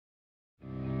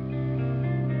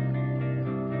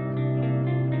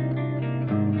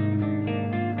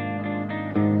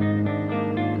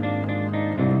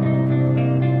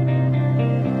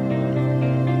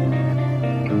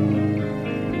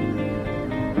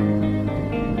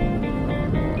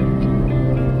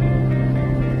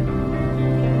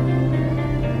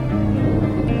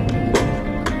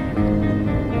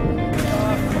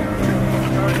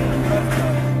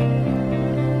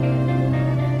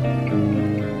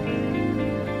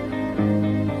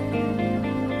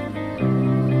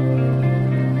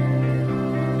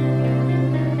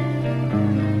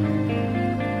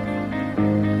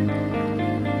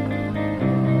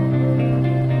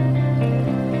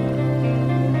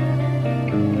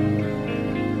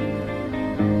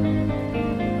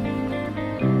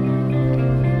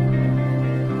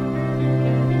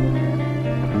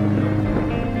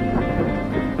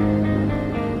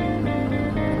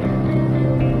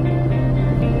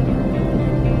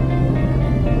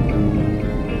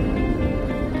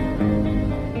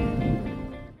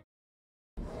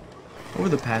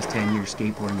past 10 years,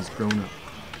 skateboarding has grown up.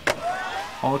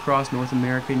 All across North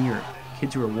America and Europe,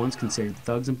 kids who were once considered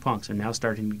thugs and punks are now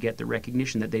starting to get the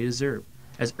recognition that they deserve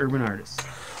as urban artists.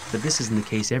 But this isn't the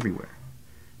case everywhere.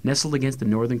 Nestled against the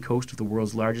northern coast of the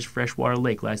world's largest freshwater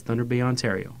lake lies Thunder Bay,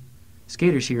 Ontario.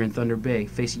 Skaters here in Thunder Bay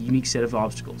face a unique set of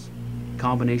obstacles. A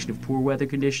combination of poor weather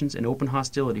conditions and open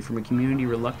hostility from a community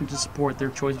reluctant to support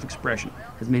their choice of expression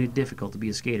has made it difficult to be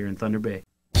a skater in Thunder Bay.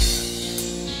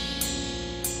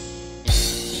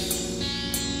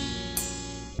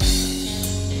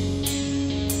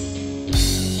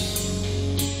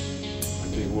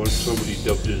 Once somebody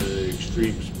dubbed it an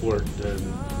extreme sport, then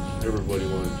everybody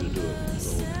wanted to do it.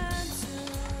 So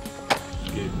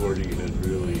skateboarding had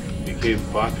really became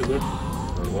popular,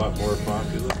 or a lot more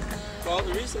popular. Well,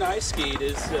 the reason I skate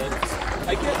is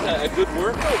I get a good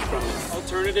workout from it,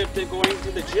 alternative to going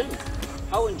to the gym.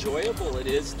 How enjoyable it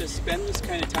is to spend this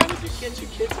kind of time with your kids.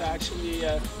 Your kids actually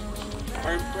are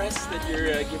impressed that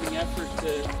you're giving effort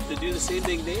to do the same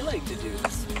thing they like to do.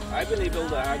 I've been able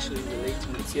to actually relate to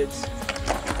my kids,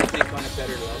 I think, on a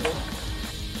better level.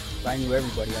 If I knew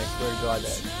everybody, I swear to God,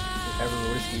 that if ever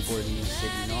rode a skateboard in the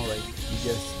city, you know, like,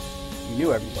 you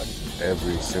knew everybody.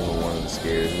 Every single one of the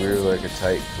skaters, we were like a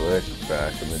tight clique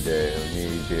back in the day.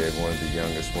 Me being one of the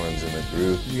youngest ones in the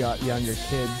group. We got younger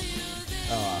kids,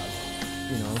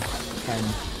 you know, 10,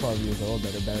 12 years old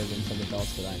that are better than some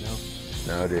adults that I know.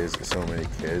 Nowadays, there's so many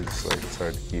kids, like it's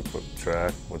hard to keep up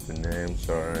track what the names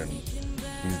are and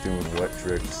who's doing what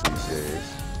tricks these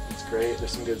days. It's great, there's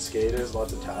some good skaters,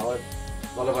 lots of talent,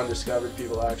 a lot of undiscovered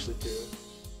people actually too.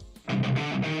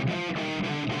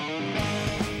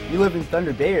 You live in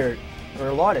Thunder Bay or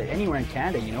a lot of anywhere in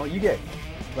Canada, you know, you get,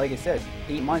 like I said,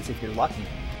 8 months if you're lucky.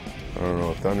 I don't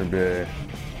know, Thunder Bay,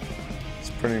 it's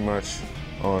pretty much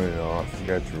on and off. You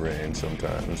got your rain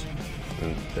sometimes,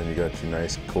 and then you got your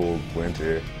nice cold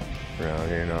winter around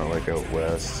here, not like out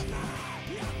west.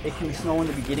 It can snow in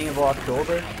the beginning of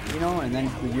October, you know, and then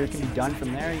the year can be done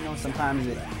from there, you know, sometimes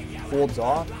it holds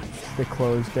off. They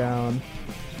close down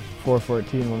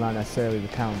 414, well not necessarily the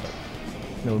town, but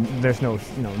no, there's no,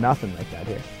 you know, nothing like that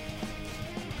here.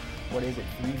 What is it,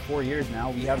 3-4 years now,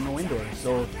 we have no indoors,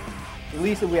 so at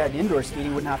least if we had indoor skating,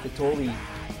 we wouldn't have to totally,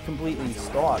 completely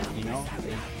stop, you know.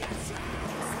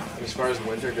 As far as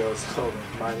winter goes, so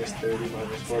minus 30,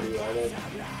 minus 40 weather,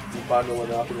 you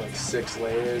bundling up in like 6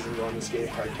 layers and going to skate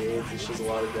parkades. It's just a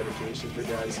lot of dedication for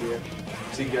guys here.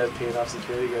 So you guys paying off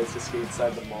security guys to skate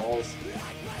inside the malls.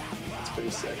 It's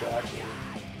pretty sick actually.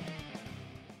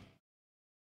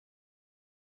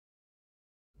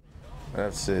 I'd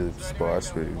have to say the spots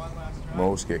where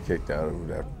most get kicked out of would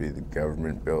have to be the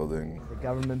government building. The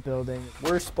government building.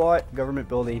 Worst spot, government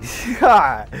building. If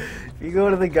you go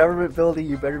to the government building,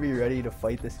 you better be ready to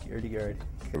fight the security guard.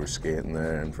 We were skating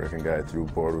there and frickin' guy threw a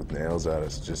board with nails at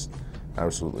us, just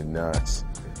absolutely nuts.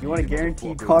 You want a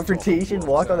guaranteed confrontation?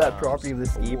 Walk on that property with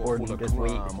a skateboard and just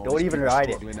wait. Don't even ride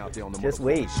it. Just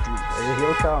wait.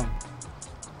 He'll come.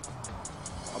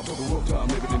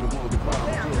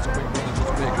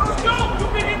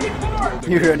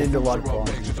 You run into a lot of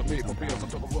problems.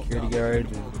 Security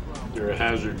guards. They're a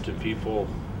hazard to people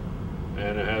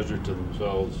and a hazard to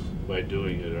themselves by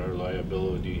doing it. Our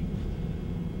liability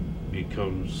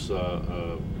becomes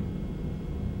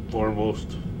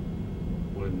foremost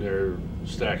when they're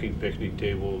stacking picnic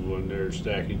tables, when they're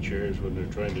stacking chairs, when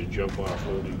they're trying to jump off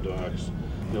loading docks,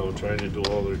 you know, trying to do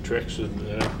all their tricks, and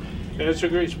it's a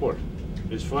great sport.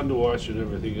 It's fun to watch and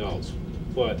everything else,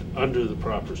 but under the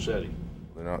proper setting.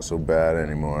 They're not so bad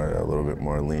anymore. They're a little bit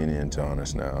more lenient on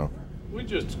us now. We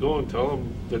just go and tell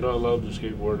them they're not allowed to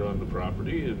skateboard on the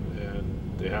property,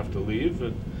 and they have to leave,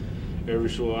 and every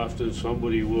so often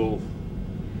somebody will,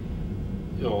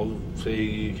 you know, say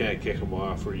you can't kick them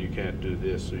off, or you can't do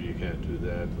this, or you can't do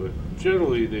that, but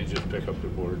generally they just pick up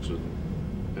their boards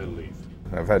and leave.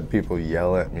 I've had people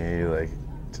yell at me, like,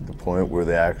 to the point where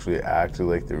they actually acted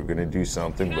like they were going to do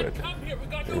something, but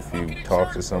if you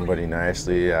talk to somebody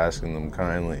nicely, asking them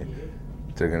kindly,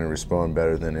 they're going to respond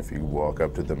better than if you walk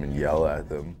up to them and yell at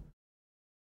them.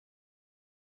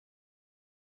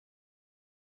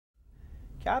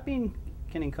 Capping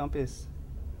can encompass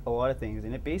a lot of things,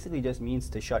 and it basically just means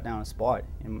to shut down a spot,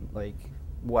 and like,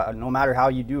 no matter how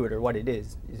you do it or what it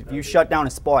is. If you shut down a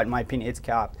spot, in my opinion, it's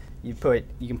capped. You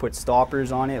can put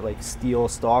stoppers on it, like steel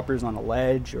stoppers on a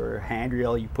ledge, or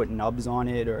handrail. You put nubs on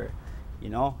it, or, you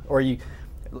know, or you.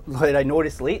 What I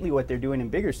noticed lately, what they're doing in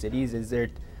bigger cities is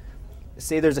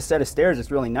say there's a set of stairs that's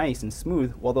really nice and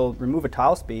smooth. Well, they'll remove a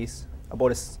tile space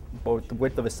about the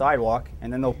width of a sidewalk,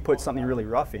 and then they'll put something really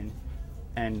rough in,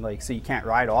 and like, so you can't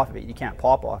ride off of it, you can't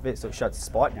pop off it, so it shuts the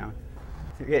spot down.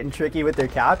 They're getting tricky with their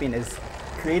capping, is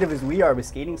creative as we are with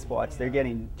skating spots, they're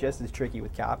getting just as tricky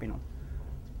with capping them.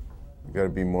 You got to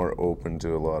be more open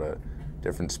to a lot of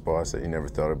different spots that you never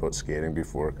thought about skating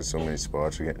before, because so many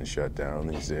spots are getting shut down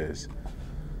these days.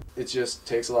 It just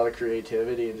takes a lot of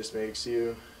creativity and just makes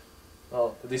you,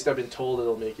 well, at least I've been told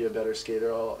it'll make you a better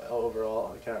skater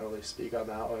overall. I can't really speak on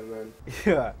that one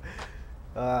then.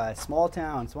 Yeah. Small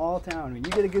town. When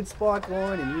you get a good spot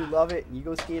going and you love it and you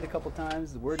go skate a couple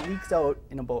times, the word leaks out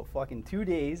in about fucking 2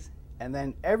 days, and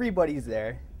then everybody's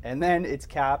there, and then it's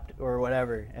capped or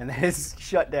whatever, and then it's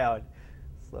shut down.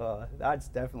 So that's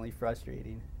definitely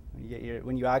frustrating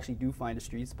when you actually do find a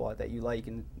street spot that you like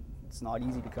and it's not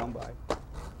easy to come by.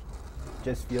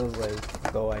 Just feels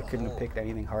like though I couldn't have picked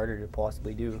anything harder to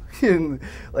possibly do.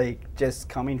 Like just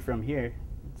coming from here,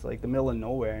 it's like the middle of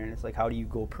nowhere, and it's like, how do you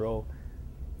go pro?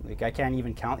 Like I can't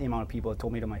even count the amount of people that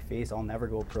told me to my face I'll never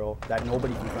go pro, that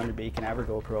nobody from Thunder Bay can ever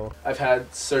go pro. I've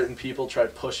had certain people try to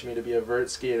push me to be a vert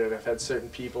skater, and I've had certain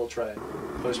people try to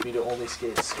push me to only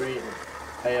skate street,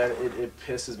 and it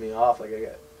pisses me off. Like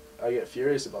I get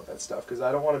furious about that stuff, because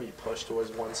I don't want to be pushed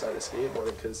towards one side of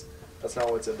skateboarding, because that's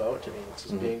not what it's about to me. It's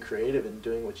just being creative and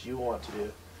doing what you want to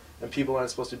do. And people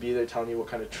aren't supposed to be there telling you what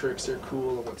kind of tricks are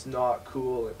cool and what's not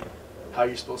cool, and how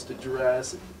you're supposed to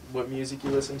dress and what music you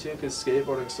listen to, because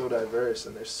skateboarding's so diverse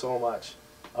and there's so much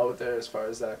out there as far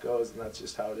as that goes, and that's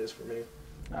just how it is for me.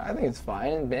 I think it's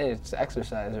fine. It's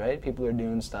exercise, right? People are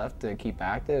doing stuff to keep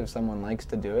active. If someone likes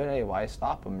to do it, hey, why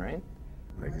stop them, right?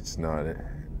 Like, it's not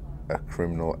a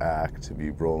criminal act to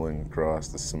be rolling across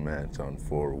the cement on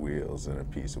 4 wheels and a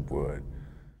piece of wood.